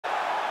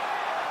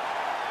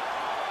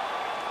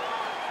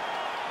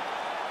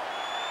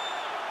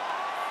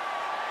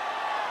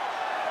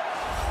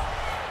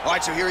All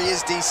right, so here he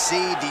is, DC,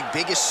 the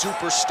biggest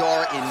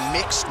superstar in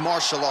mixed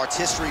martial arts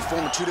history,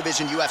 former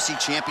two-division UFC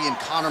champion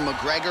Conor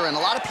McGregor, and a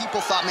lot of people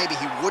thought maybe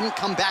he wouldn't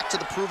come back to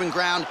the proven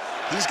ground.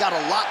 He's got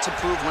a lot to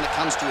prove when it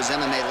comes to his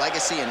MMA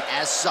legacy, and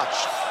as such,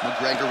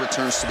 McGregor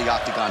returns to the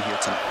octagon here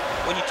tonight.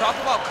 When you talk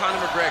about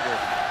Conor McGregor,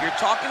 you're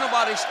talking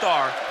about a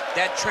star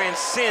that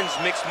transcends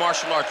mixed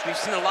martial arts. We've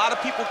seen a lot of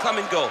people come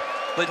and go,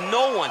 but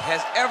no one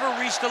has ever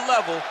reached the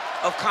level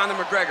of Conor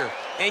McGregor.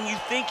 And you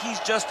think he's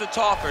just a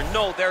talker.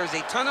 No, there is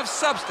a ton of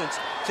substance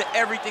to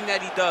everything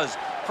that he does.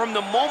 From the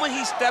moment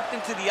he stepped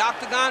into the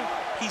octagon,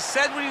 he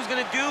said what he was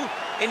going to do,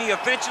 and he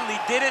eventually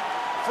did it.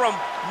 From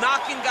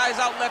knocking guys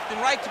out left and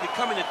right to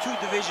becoming a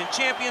two-division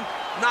champion,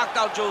 knocked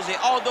out Jose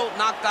Aldo,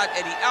 knocked out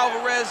Eddie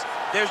Alvarez.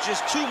 There's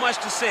just too much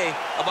to say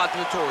about the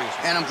Notorious.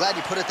 And I'm glad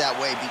you put it that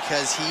way,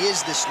 because he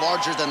is this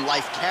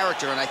larger-than-life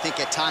character, and I think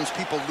at times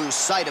people lose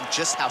sight of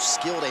just how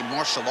skilled a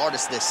martial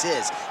artist this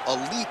is.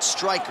 Elite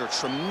striker,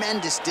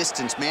 tremendous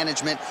distance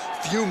management.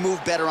 Few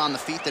move better on the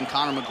feet than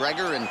Conor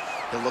McGregor, and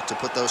he'll look to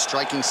put those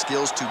striking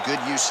skills to good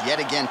use yet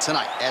again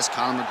tonight as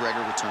Conor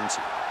McGregor returns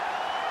here.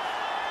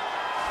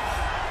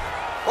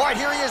 All right,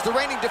 here he is, the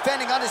reigning,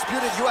 defending,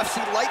 undisputed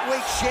UFC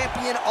lightweight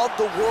champion of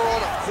the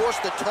world. Of course,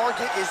 the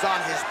target is on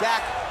his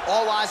back.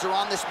 All eyes are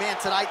on this man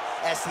tonight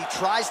as he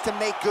tries to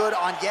make good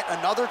on yet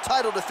another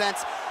title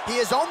defense. He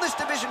has owned this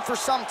division for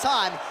some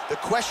time. The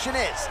question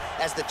is,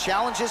 as the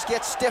challenges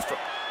get stiffer,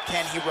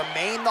 can he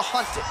remain the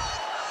hunted?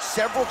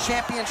 Several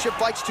championship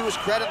fights to his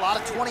credit, a lot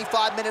of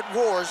 25-minute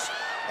wars.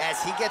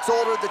 As he gets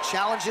older, the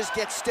challenges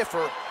get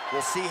stiffer.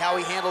 We'll see how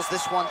he handles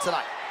this one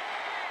tonight.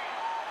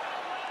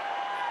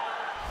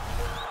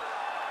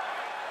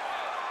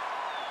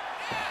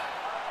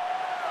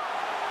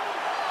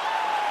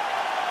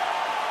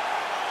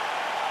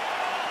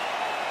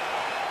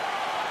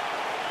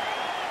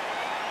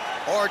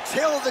 Our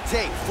tail of the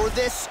tape for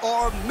this,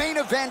 our main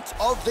event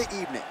of the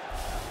evening.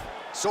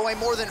 So a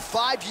more than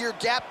 5-year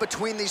gap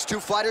between these two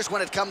fighters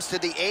when it comes to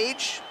the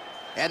age,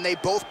 and they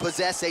both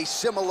possess a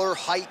similar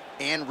height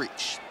and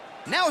reach.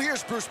 Now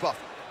here's Bruce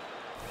Buffer.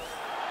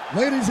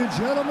 Ladies and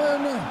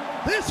gentlemen,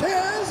 this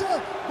is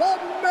the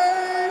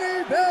main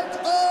event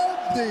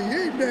of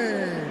the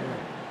evening.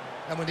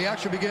 And when the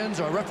action begins,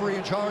 our referee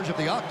in charge of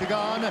the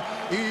octagon,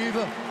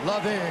 Yves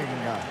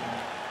Lavigne.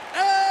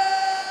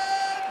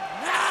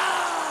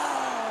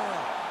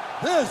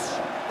 This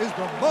is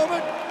the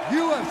moment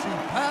UFC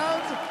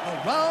fans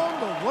around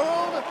the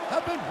world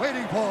have been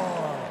waiting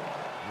for.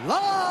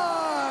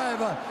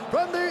 Live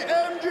from the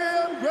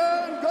MGM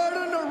Grand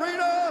Garden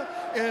Arena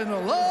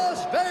in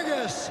Las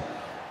Vegas,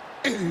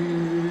 it's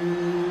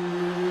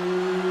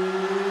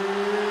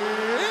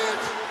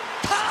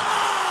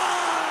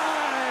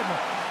time!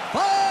 5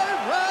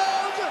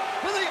 rounds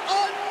for the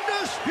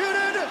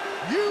undisputed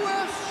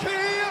UFC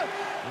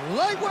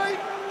Lightweight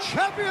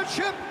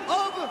Championship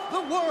of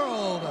the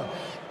world.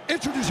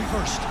 Introducing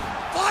first,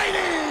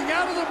 fighting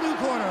out of the blue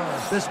corner.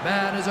 This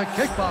man is a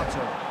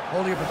kickboxer,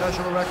 holding a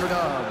professional record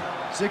of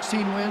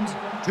 16 wins,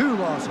 2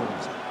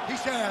 losses. He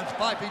stands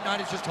 5 feet 9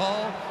 inches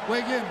tall,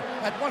 weighing in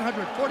at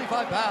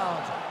 145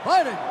 pounds.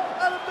 Fighting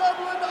out of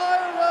Dublin,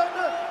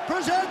 Ireland,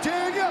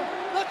 presenting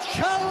the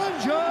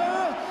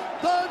challenger,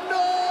 the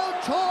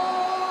Notorious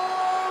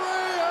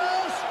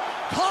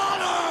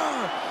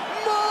Conor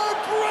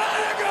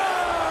McGregor.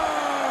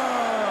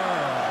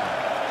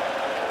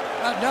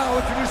 And now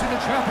introducing the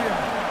champion,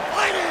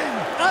 fighting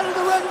out of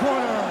the red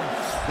corner.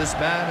 This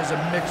man is a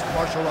mixed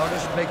martial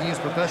artist making his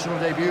professional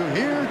debut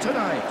here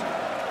tonight.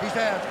 He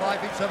stands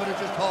 5 feet 7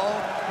 inches tall,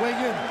 weighing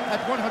in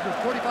at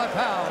 145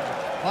 pounds.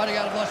 Fighting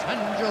out of Los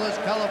Angeles,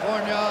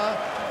 California,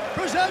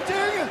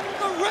 presenting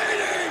the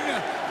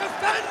reigning,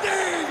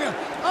 defending,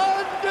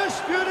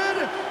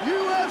 undisputed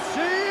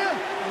UFC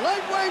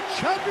lightweight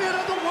champion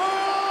of the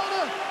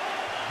world,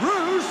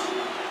 Bruce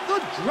the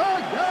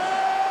Dragon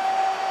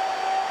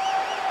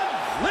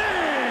Lee.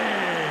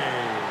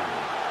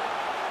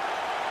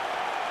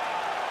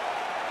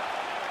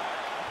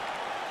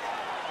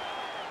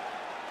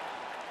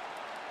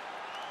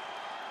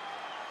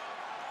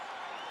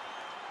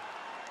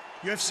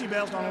 UFC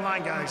belt on the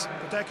line, guys.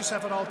 Protect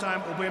yourself at all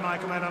time, obey my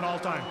command at all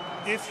time.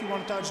 If you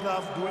want to touch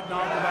love, do it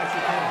now, go back to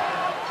your corner.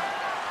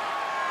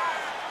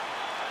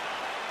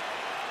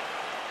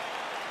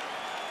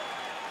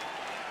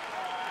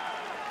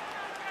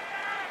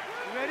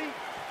 You ready?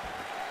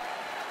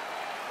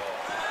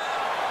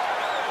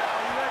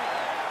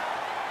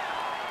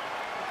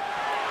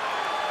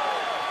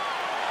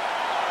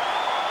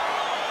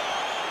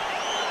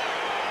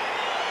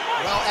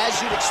 Well, as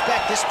you'd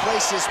expect, this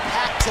place is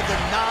packed to the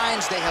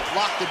nines. They have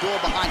locked the door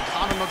behind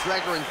Conor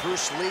McGregor and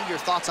Bruce Lee.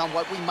 Your thoughts on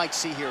what we might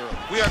see here?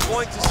 We are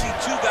going to see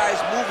 2 guys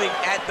moving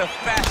at the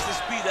fastest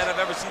speed that I've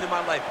ever seen in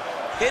my life.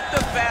 Hit the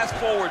fast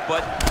forward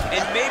button,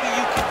 and maybe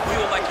you can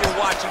feel like you're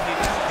watching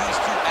these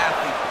 2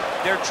 athletes.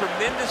 They're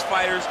tremendous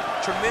fighters,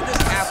 tremendous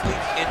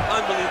athletes, and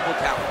unbelievable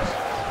talents.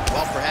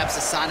 Well, perhaps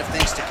a sign of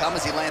things to come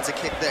as he lands a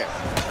kick there.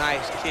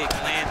 Nice kick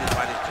landed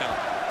by this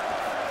gentleman.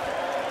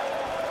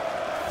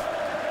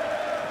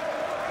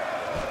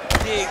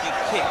 Big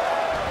kick.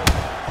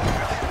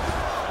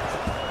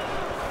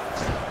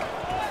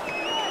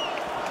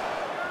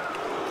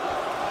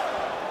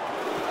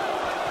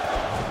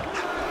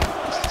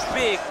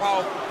 Big,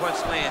 powerful punch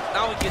lands.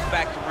 Now he gets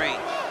back to range.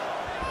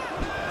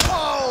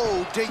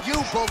 Oh, do you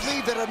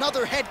believe it?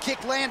 Another head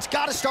kick lands.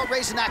 Got to start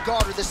raising that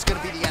guard or this is going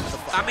to be the end of the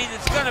fight. I mean,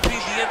 it's going to be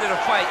the end of the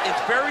fight.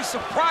 It's very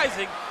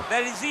surprising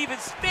that he's even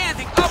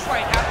standing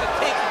upright after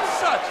taking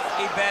such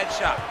a bad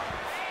shot.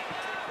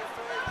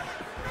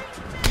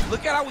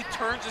 Look at how he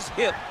turns his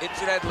hip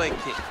into that leg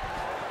kick.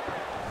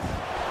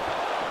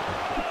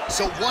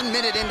 So 1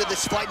 minute into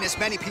this fight, and as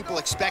many people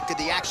expected,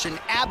 the action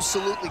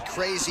absolutely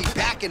crazy,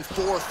 back and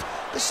forth.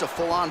 This is a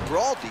full-on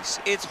brawl,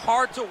 DC. It's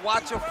hard to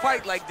watch a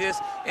fight like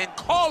this and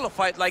call a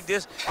fight like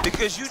this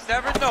because you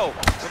never know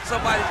when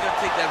somebody's going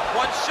to take that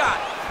one shot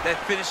that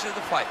finishes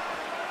the fight.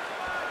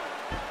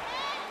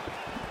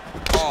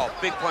 Oh,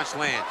 big punch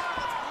lands.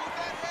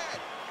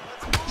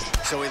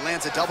 So he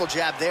lands a double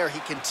jab there.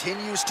 He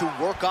continues to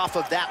work off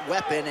of that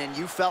weapon, and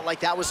you felt like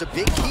that was a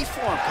big key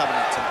for him coming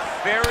in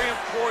tonight. Very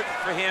important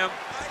for him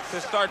to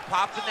start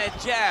popping that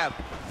jab.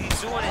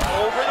 He's doing it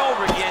over and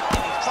over again,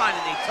 and he's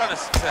finding a ton of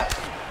success.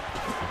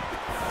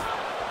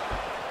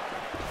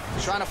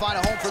 Trying to find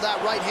a home for that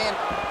right hand.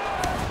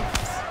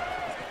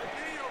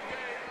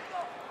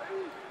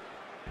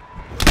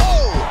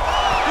 Oh!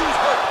 He's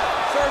hurt.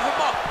 Serve him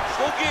up.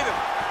 Go get him.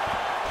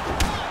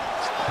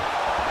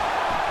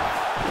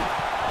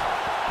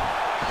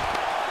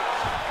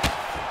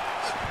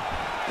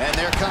 And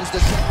there comes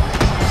the DC.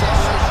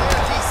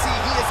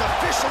 He is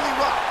officially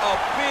rocked. A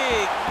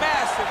big,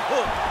 massive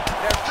hook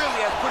that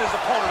really has put his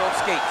opponent on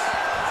skates.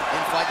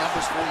 In fight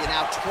numbers for you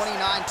now, 29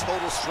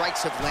 total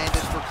strikes have landed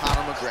for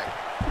Conor McGregor.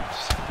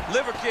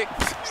 Liver kick.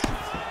 This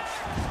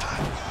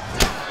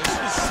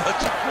is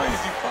such a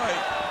crazy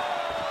fight.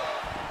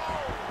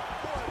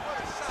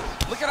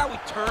 Look at how he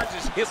turns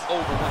his hip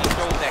over when he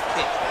throws that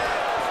kick.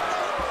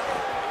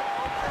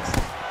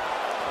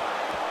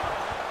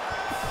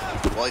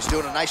 Well, he's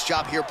doing a nice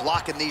job here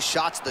blocking these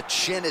shots. The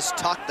chin is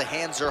tucked, the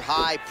hands are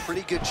high.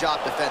 Pretty good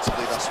job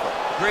defensively thus far.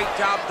 Great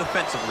job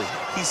defensively.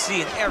 He's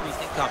seeing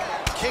everything coming.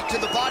 Kick to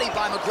the body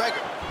by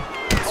McGregor.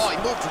 Oh, he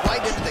moved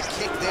right into the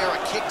kick there. A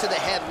kick to the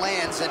head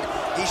lands, and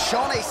he's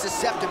shown a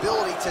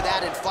susceptibility to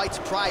that in fights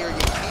prior.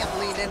 You can't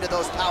lean into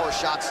those power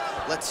shots.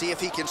 Let's see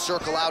if he can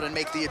circle out and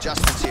make the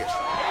adjustments here.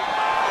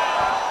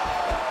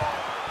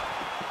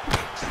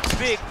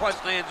 Big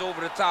punch lands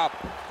over the top.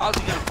 How's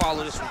he gonna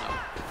follow this one up?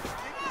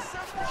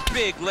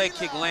 Big leg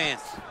kick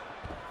lands.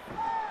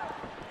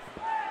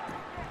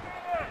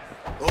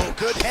 Oh,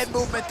 good head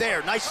movement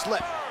there. Nice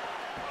slip.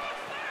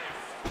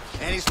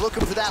 And he's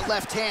looking for that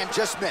left hand,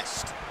 just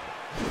missed.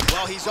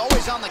 Well, he's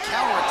always on the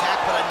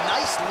counterattack, but a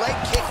nice leg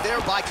kick there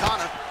by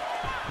Conor.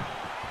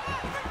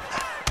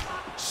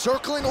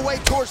 Circling away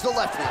towards the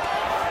left wing.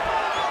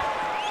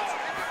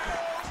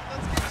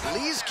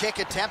 Lee's kick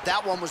attempt,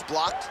 that one was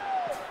blocked.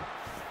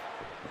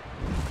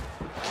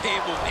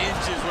 Game of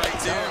inches right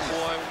there,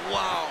 boy.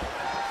 Wow.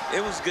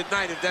 It was good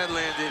night if that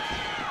landed.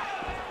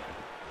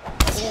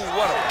 Ooh,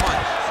 what a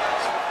punch.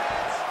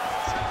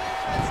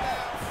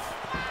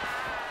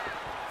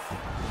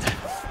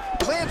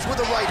 Lands with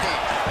the right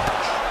hand.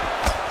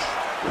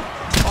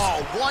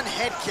 Oh, one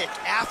head kick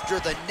after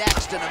the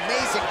next. An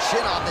amazing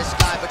chin on this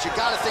guy, but you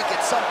gotta think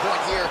at some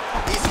point here,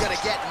 he's gonna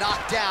get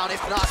knocked down,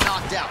 if not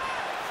knocked out.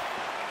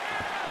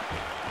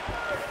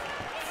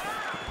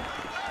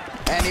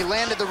 And he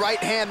landed the right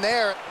hand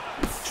there.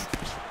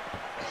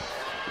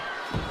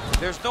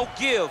 There's no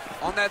give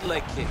on that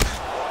leg kick.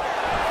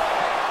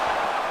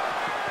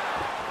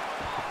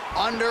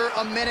 Under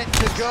a minute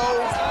to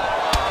go.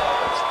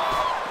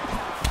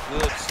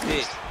 Good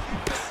stick.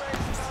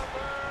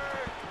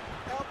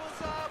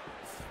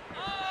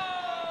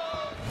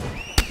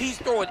 He's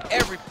throwing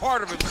every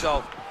part of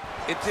himself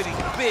into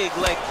these big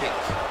leg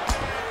kicks.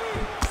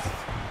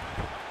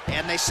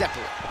 And they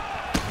separate.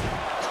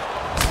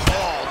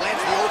 Oh,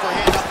 lands the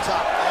overhand up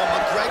top. Oh,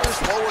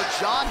 McGregor's lower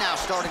jaw now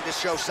starting to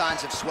show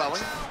signs of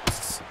swelling.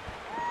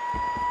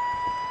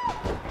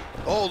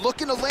 Oh,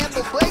 looking to land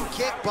the leg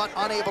kick, but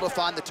unable to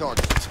find the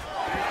target.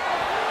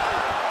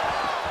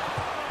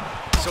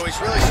 So he's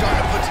really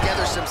starting to put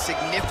together some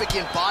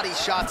significant body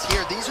shots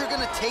here. These are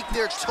going to take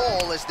their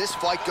toll as this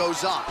fight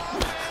goes on.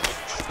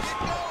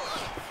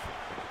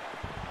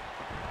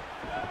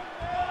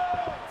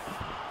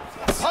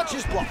 Punch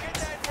is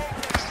blocked.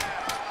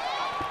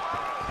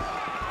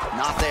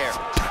 Not there.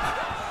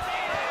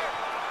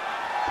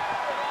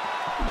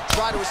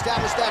 Try to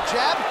establish that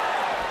jab.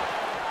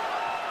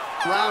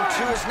 Round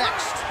two is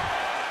next.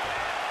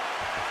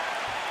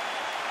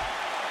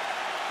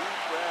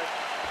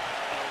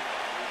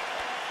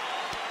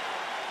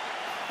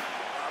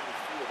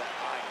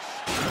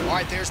 All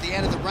right, there's the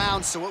end of the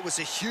round. So it was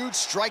a huge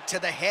strike to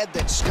the head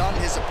that stunned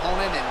his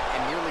opponent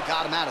and nearly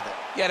got him out of it.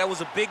 Yeah, that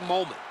was a big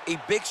moment. A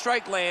big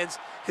strike lands.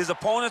 His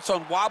opponent's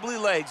on wobbly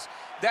legs.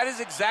 That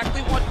is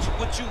exactly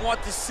what you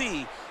want to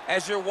see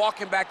as you're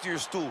walking back to your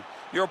stool.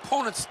 Your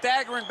opponent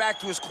staggering back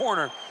to his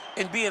corner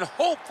and being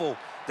hopeful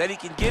that he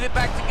can get it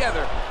back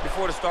together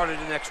before the start of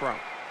the next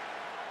round.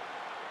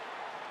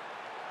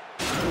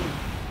 Are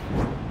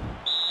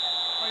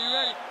you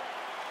ready?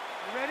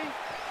 You ready?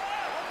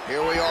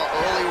 Here we are,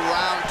 early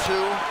round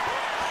two.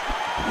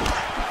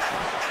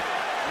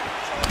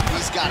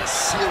 got a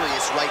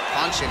serious right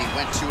punch, and he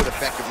went to it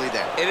effectively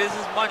there. It is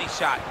his money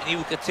shot, and he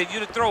will continue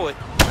to throw it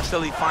until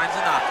he finds a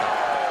knockout.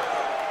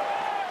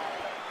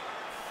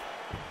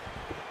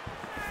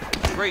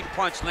 Great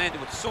punch landed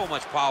with so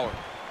much power.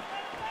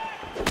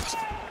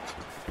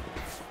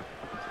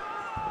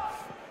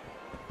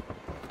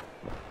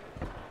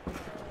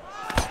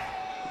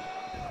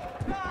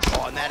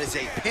 Oh, and that is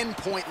a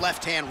pinpoint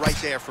left hand right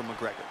there from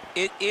McGregor.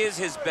 It is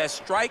his best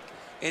strike,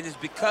 and it's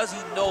because he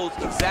knows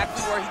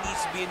exactly where he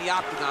needs to be in the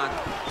octagon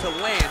to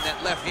land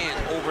that left hand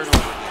over and over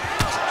again.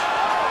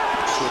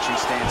 Switching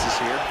stances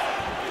here.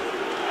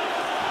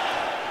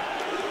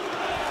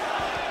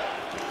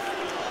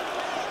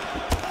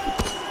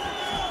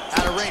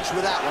 Out of range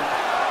with that one.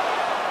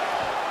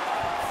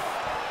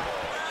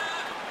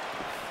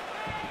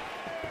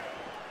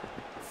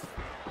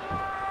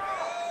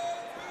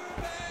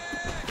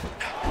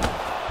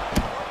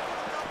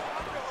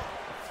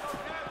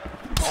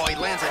 Oh, he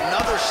lands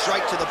another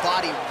strike to the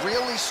body,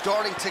 really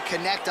starting to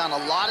connect on a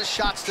lot of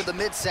shots to the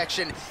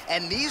midsection,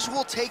 and these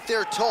will take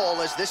their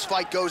toll as this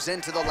fight goes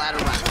into the latter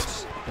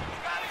rounds.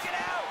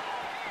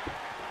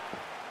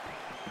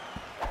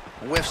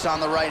 Whiffs on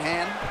the right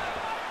hand.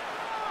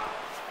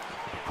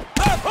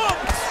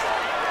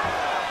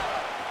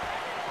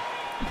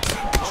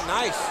 Oh,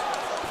 nice.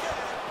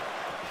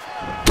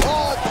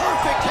 Oh,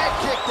 perfect head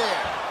kick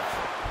there.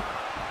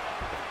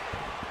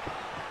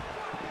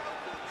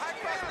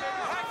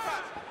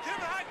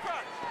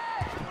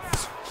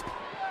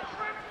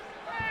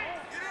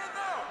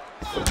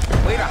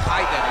 Way to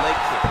hide that leg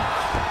kick.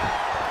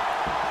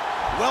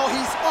 Well,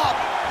 he's up,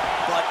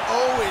 but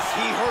oh, is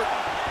he hurt.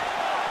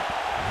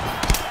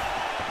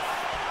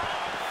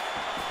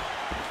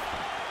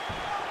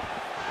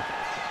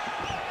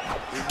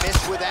 He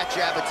missed with that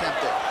jab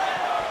attempt there.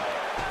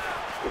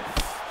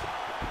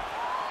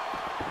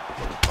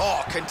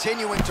 Oh,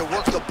 continuing to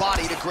work the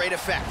body to great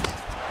effect.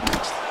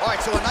 All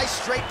right, so a nice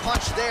straight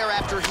punch there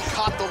after he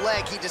caught the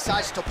leg. He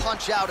decides to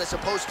punch out as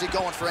opposed to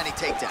going for any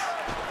takedown.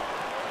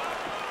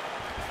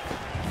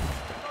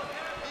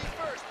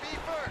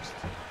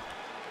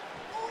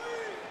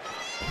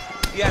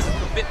 He has a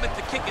commitment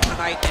to kicking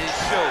tonight, and it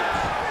shows.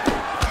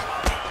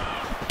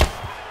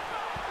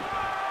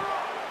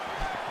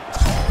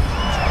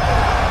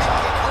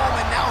 Kick home,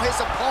 and now his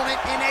opponent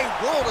in a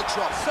world of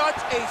trouble. Such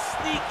a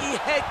sneaky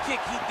head kick.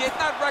 He did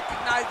not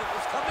recognize it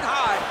was coming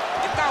high,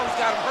 and now he's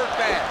got him hurt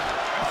bad.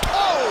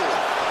 Oh!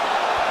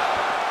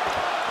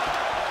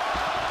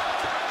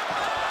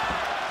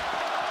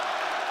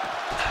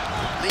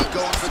 Lee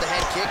going for the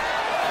head kick.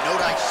 No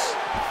dice.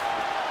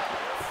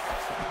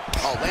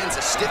 Oh, lands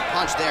a stiff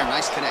punch there.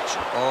 Nice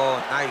connection.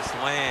 Oh, nice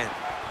land.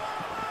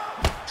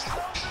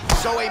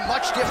 So a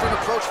much different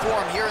approach for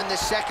him here in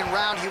this second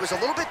round. He was a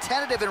little bit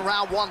tentative in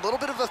round one, a little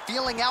bit of a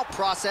feeling out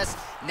process.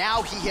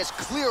 Now he has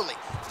clearly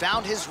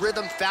found his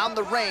rhythm, found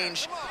the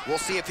range. We'll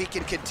see if he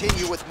can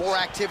continue with more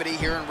activity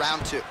here in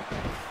round two.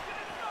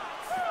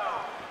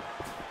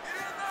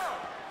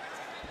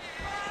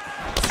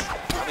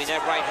 I mean,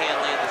 that right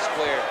hand landed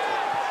square.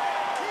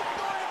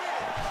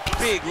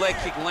 Big leg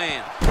kick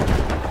land.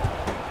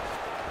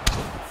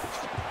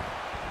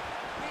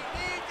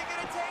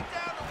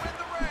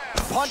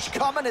 Punch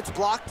coming, it's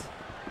blocked.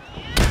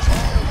 Oh,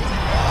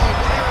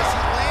 there as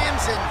he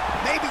lands, and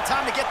maybe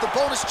time to get the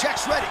bonus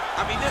checks ready.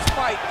 I mean, this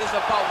fight is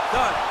about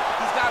done.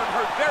 He's got him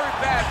hurt very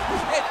bad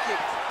with his head kick.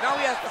 Now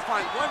he has to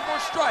find one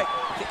more strike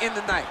to end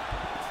the night.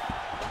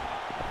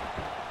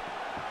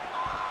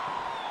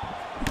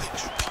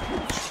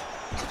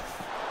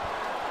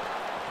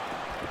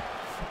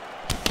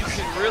 You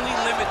can really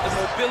limit the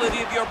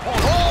mobility of your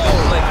opponent. Oh!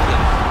 Leg kick.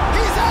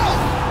 He's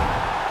out!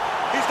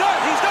 He's done,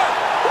 he's done!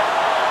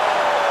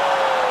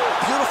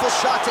 Beautiful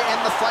shot to end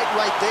the fight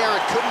right there.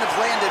 It couldn't have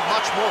landed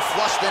much more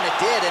flush than it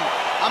did, and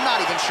I'm not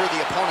even sure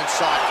the opponent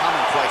saw it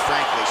coming, quite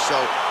frankly. So,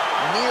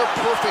 near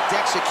perfect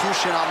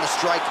execution on the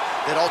strike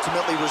that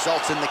ultimately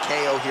results in the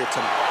KO here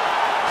tonight.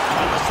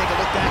 Let's take a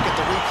look back at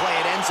the replay.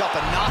 It ends up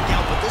a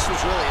knockout, but this was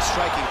really a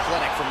striking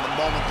clinic from the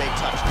moment they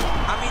touched it.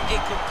 I mean, a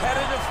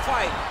competitive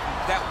fight.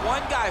 That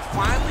one guy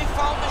finally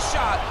found the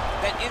shot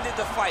that ended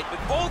the fight.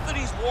 But both of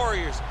these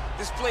warriors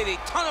displayed a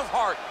ton of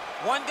heart.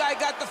 One guy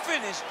got the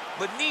finish,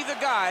 but neither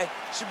guy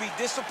should be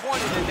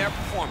disappointed in their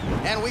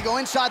performance. And we go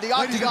inside the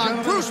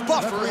octagon. Bruce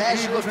Buffer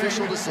has your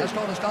official decision. Has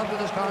called a stop to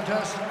this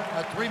contest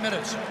at 3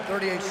 minutes,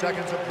 38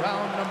 seconds of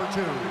round number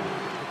 2.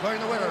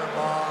 Declaring the winner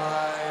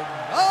by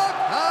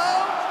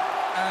knockout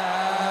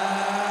and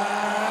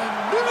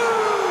new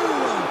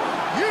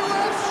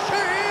UFC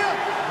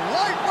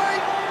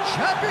lightweight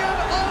champion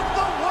of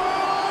the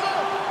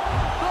world,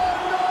 the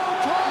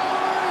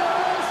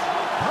notorious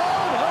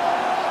Conor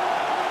McGregor.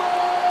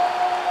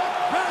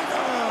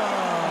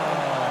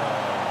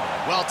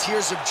 Well,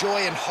 tears of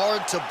joy and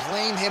hard to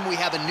blame him. We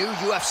have a new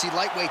UFC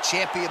lightweight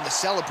champion. The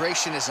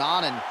celebration is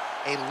on, and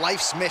a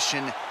life's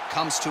mission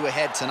comes to a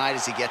head tonight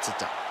as he gets it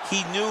done.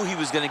 He knew he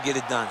was going to get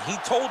it done. He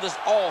told us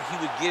all he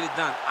would get it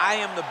done. I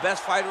am the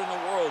best fighter in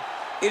the world.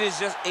 It is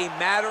just a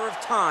matter of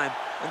time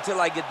until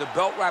I get the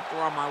belt wrapped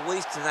around my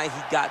waist tonight.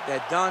 He got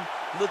that done.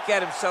 Look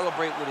at him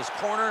celebrate with his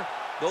corner.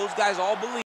 Those guys all believe